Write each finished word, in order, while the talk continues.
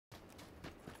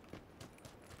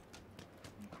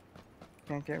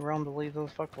Can't get Realm to leave those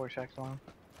fuckboy shacks alone.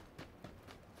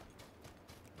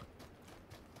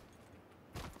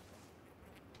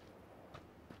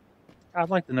 I'd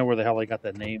like to know where the hell they got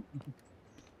that name.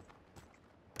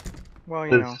 Well,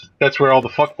 you know. That's where all the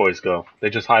fuckboys go. They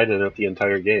just hide it at the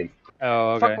entire game.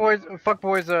 Oh, okay.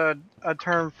 Fuckboy's a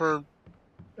term for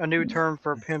a new term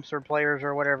for pimps or players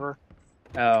or whatever.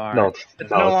 Oh, all right. No, it's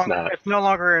not. It's no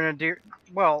longer in a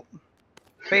well,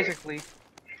 basically.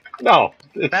 No,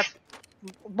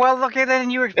 well, okay,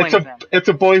 then you explain it then. It's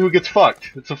a boy who gets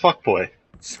fucked. It's a fuckboy.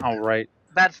 All right.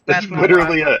 That's not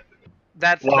literally it.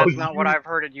 That's not what I've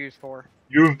heard it used for.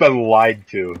 You've been lied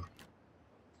to.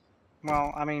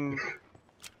 Well, I mean.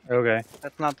 Okay.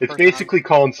 That's not. The it's basically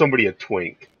calling somebody a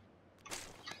twink.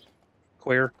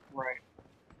 Queer. Right.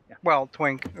 Yeah. Well,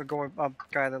 twink, a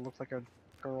guy that looks like a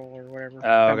girl or whatever.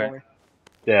 Oh, okay.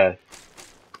 Yeah.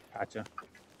 Gotcha.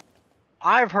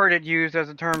 I've heard it used as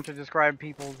a term to describe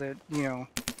people that, you know,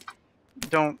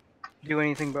 don't do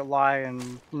anything but lie and,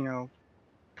 you know,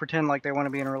 pretend like they want to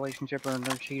be in a relationship or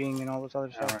they're cheating and all this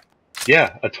other stuff. Right.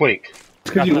 Yeah, a twink. It's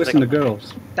because you listen to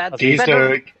girls.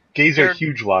 Gays are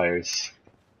huge liars.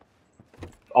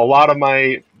 A lot of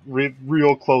my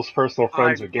real close personal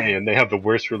friends are gay, and they have the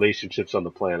worst relationships on the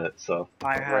planet. So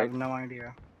I have no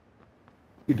idea.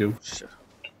 You do.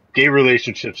 Gay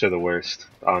relationships are the worst.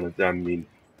 I mean,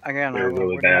 again, they're I really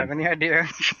wouldn't bad. have any idea.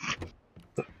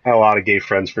 I have a lot of gay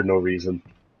friends for no reason.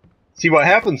 See, what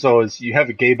happens though is you have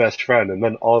a gay best friend, and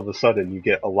then all of a sudden you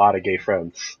get a lot of gay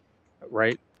friends.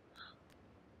 Right.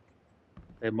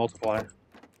 They multiply.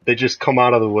 They just come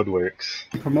out of the woodworks.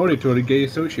 Promoted to a gay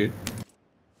associate.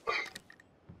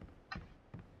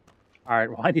 All right.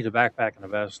 Well, I need a backpack and a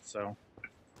vest, so.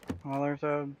 Well, there's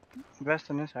a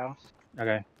vest in this house.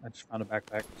 Okay, I just found a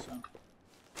backpack, so.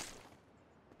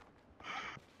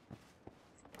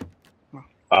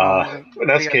 An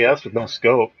SKS with no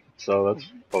scope, so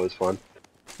that's always fun.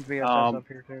 VSS up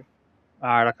here too.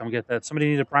 Alright, I'll come get that. Somebody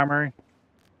need a primary?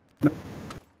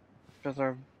 There's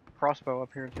a crossbow up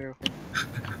here too.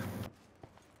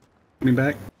 Coming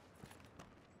back?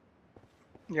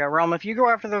 Yeah, Realm, if you go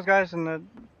after those guys in the...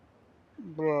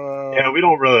 yeah, we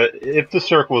don't really... If the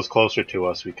circle was closer to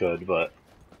us, we could, but...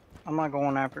 I'm not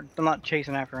going after... I'm not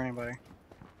chasing after anybody.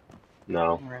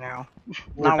 No. Right now.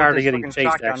 We're tired of getting chased,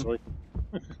 shotgun. Actually.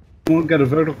 Someone got a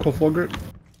vertical foregrip?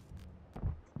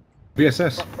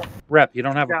 VSS. Rep, you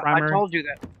don't have a primary? I told you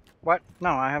that. What?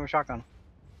 No, I have a shotgun.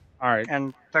 Alright.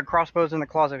 And the crossbow's in the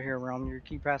closet here, Realm. You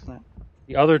keep passing it.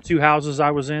 The other two houses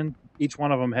I was in, each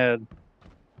one of them had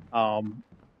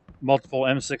multiple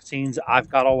M16s. I've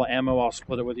got all the ammo. I'll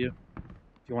split it with you. If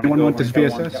you want to go want this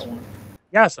VSS?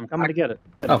 Yes, I'm coming to get it.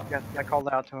 Oh. Yes, I called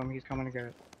out to him. He's coming to get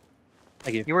it.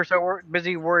 Thank you. You were so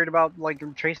busy worried about like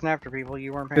chasing after people,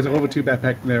 you weren't paying There's a level 2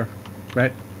 backpack there.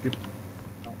 Right?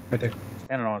 Right there.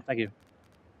 Standing on it. Thank you.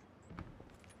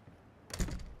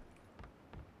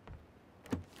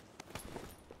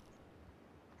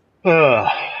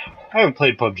 I haven't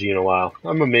played PUBG in a while.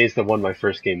 I'm amazed I won my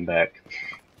first game back.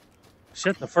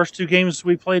 Shit, the first two games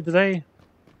we played today?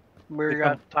 We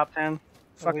got top 10.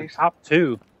 Fucking top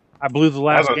 2. I blew the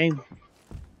last game.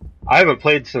 I haven't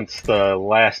played since the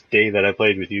last day that I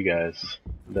played with you guys.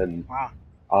 Been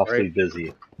awfully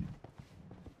busy.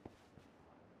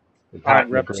 Alright,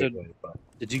 Rep,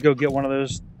 did you go get one of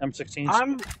those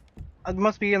M16s? I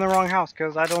must be in the wrong house,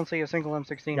 because I don't see a single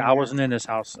M16. Yeah, I wasn't in this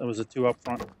house. It was a 2 up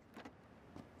front.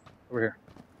 Over here.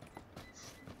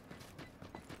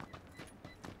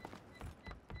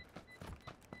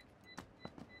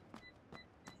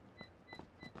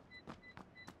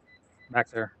 Back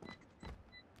there.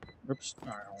 Oops.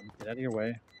 Alright, I'll get out of your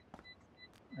way.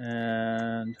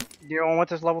 And... You want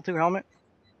this level 2 helmet?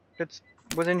 It's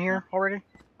was in here already?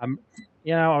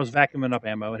 You know, I was vacuuming up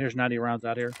ammo, and here's 90 rounds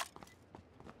out here.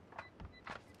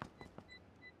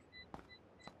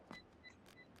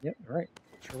 Yep, you're right.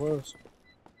 Sure was.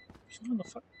 Son of a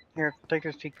fuck. Here, take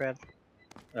this cheek pad.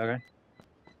 Okay.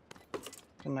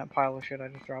 In that pile of shit I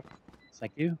just dropped.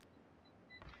 Thank you.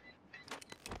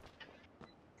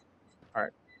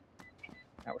 Alright.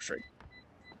 Now we're straight.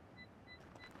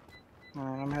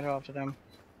 Alright, I'm headed off to them.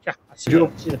 Yeah, I see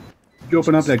Did you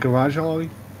open up that garage,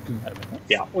 Ollie?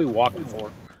 Yeah, we walking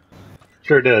for.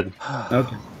 Sure did.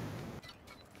 Okay.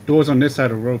 Doors on this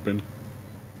side are open.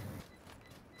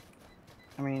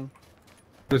 I mean...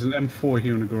 There's an M4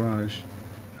 here in the garage.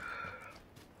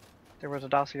 There was a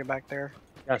dossier back there.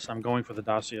 Yes, I'm going for the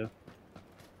dossier.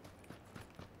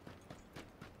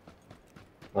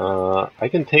 I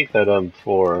can take that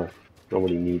M4.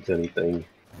 Nobody needs anything.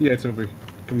 Yeah, it's over here.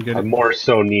 Can we get it? I more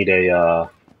so need a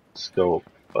scope,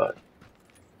 but...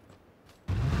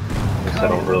 I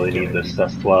don't really need this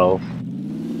S12.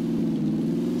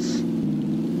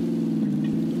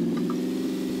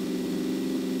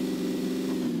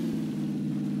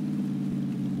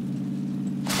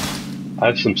 I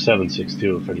have some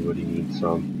 7.62 if anybody needs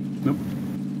some. Nope.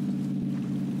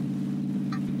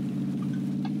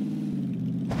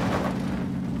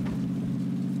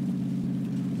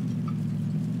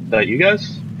 That you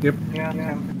guys? Yep. Yeah.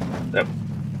 Yep.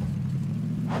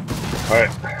 Alright.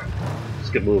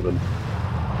 Let's get moving.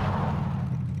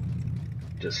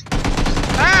 Just...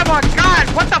 Oh my god!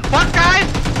 What the fuck, guys?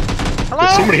 Hello?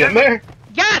 Is somebody in there?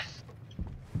 Yes!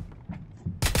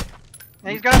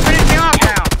 And he's gonna finish me off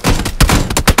now!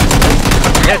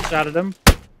 Headshotted him.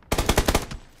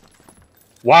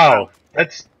 Wow.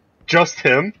 That's just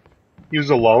him? He was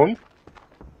alone?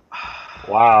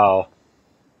 Wow.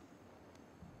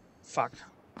 Fuck.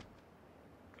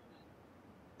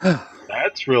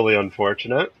 That's really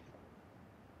unfortunate.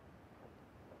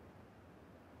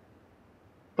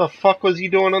 The fuck was he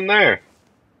doing in there?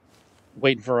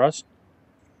 Waiting for us.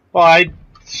 Well, I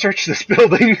searched this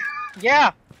building.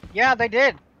 Yeah, they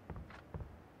did.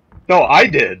 No, I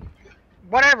did.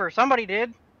 Whatever, somebody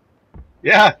did.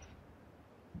 Yeah.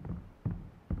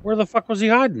 Where the fuck was he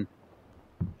hiding?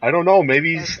 I don't know.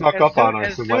 Maybe he snuck up on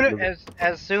us.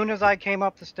 As soon as I came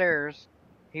up the stairs,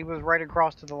 he was right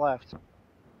across to the left.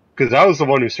 Because I was the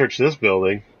one who searched this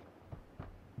building.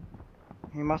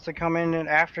 He must have come in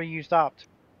after you stopped.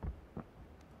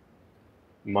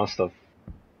 Must have.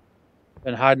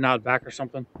 Been hiding out back or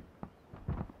something.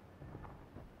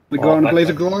 We go on that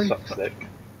Blaze of Glory? sucks dick.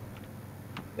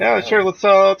 Yeah, sure. Let's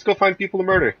go find people to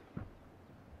murder.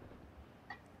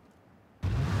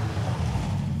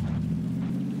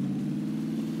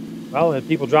 Well, had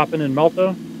people dropping in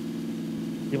Malta?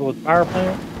 People with power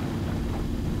plant?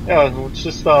 Yeah, let's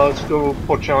go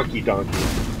Pochanki Donkey.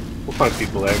 We'll find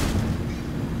people there.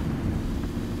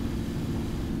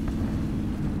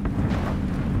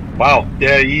 Wow,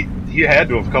 yeah, he had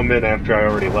to have come in after I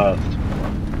already left.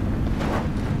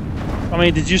 I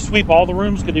mean, did you sweep all the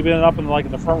rooms? Could he have been up in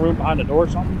the front room behind the door or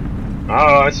something?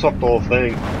 I swept the whole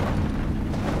thing.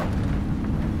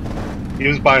 He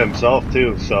was by himself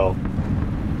too, so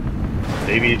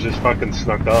maybe he just fucking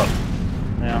snuck up.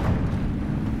 Yeah.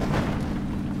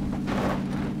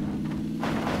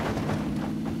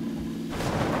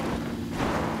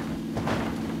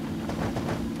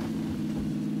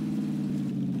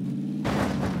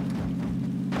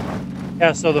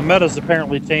 Yeah, so the meta's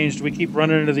apparently changed. We keep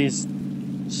running into these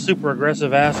super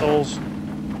aggressive assholes.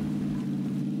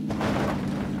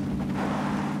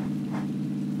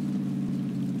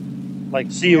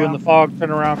 Like, see you in the fog, turn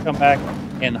around, come back,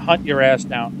 and hunt your ass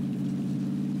down.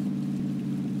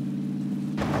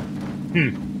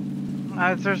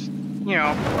 There's,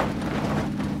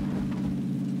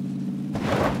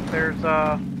 there's,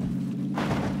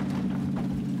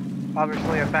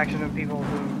 obviously a faction of people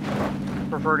who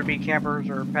prefer to be campers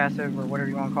or passive or whatever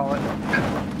you want to call it.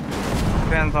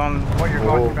 Depends on what you're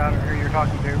talking about or who you're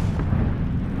talking to.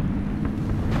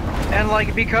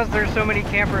 And because there's so many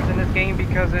campers in this game,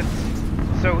 because it's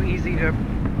so easy to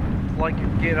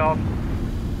get off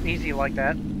easy like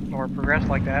that, or progress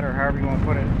like that, or however you want to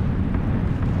put it.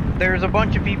 There's a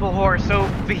bunch of people who are so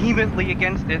vehemently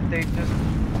against it, they just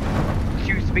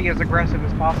choose to be as aggressive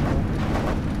as possible.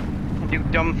 Do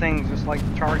dumb things just like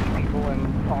charge people,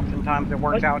 and oftentimes it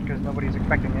works out because nobody's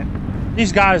expecting it.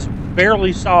 These guys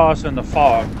barely saw us in the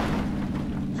fog,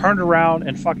 turned around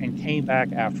and fucking came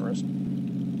back after us.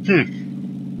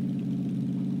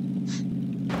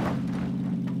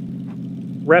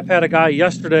 Rep had a guy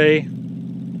yesterday.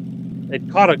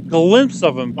 They'd caught a glimpse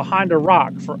of him behind a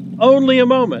rock for only a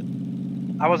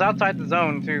moment. I was outside the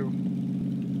zone too.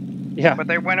 Yeah. But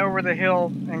they went over the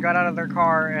hill and got out of their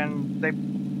car, and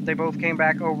they both came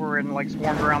back over and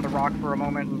swarmed around the rock for a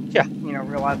moment and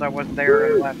realized I wasn't there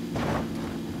and left.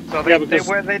 So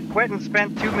they went and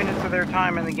spent 2 minutes of their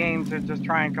time in the game to just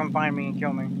try and come find me and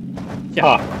kill me.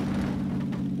 Yeah.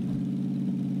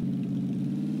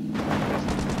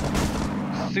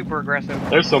 Just super aggressive.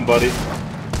 There's somebody.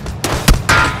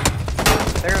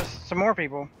 There's some more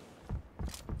people.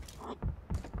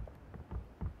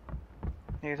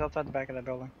 He's outside the back of that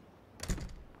building.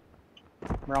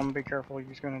 Realm, be careful.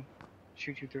 He's gonna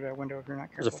shoot you through that window if you're not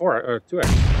careful. There's a 4 or 2X.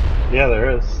 Yeah, there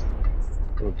is.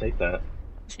 We'll take that.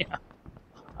 Yeah.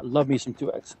 I love me some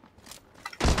 2X.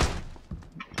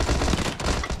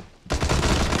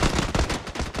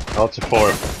 Oh, it's a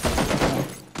 4.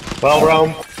 Well,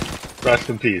 Realm, rest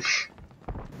in peace.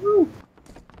 Woo.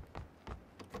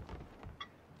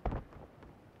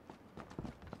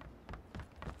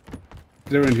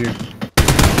 They're in here.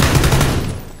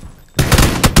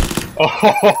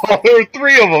 Oh, there were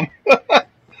 3 of them.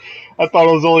 I thought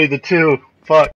it was only the 2. Fuck.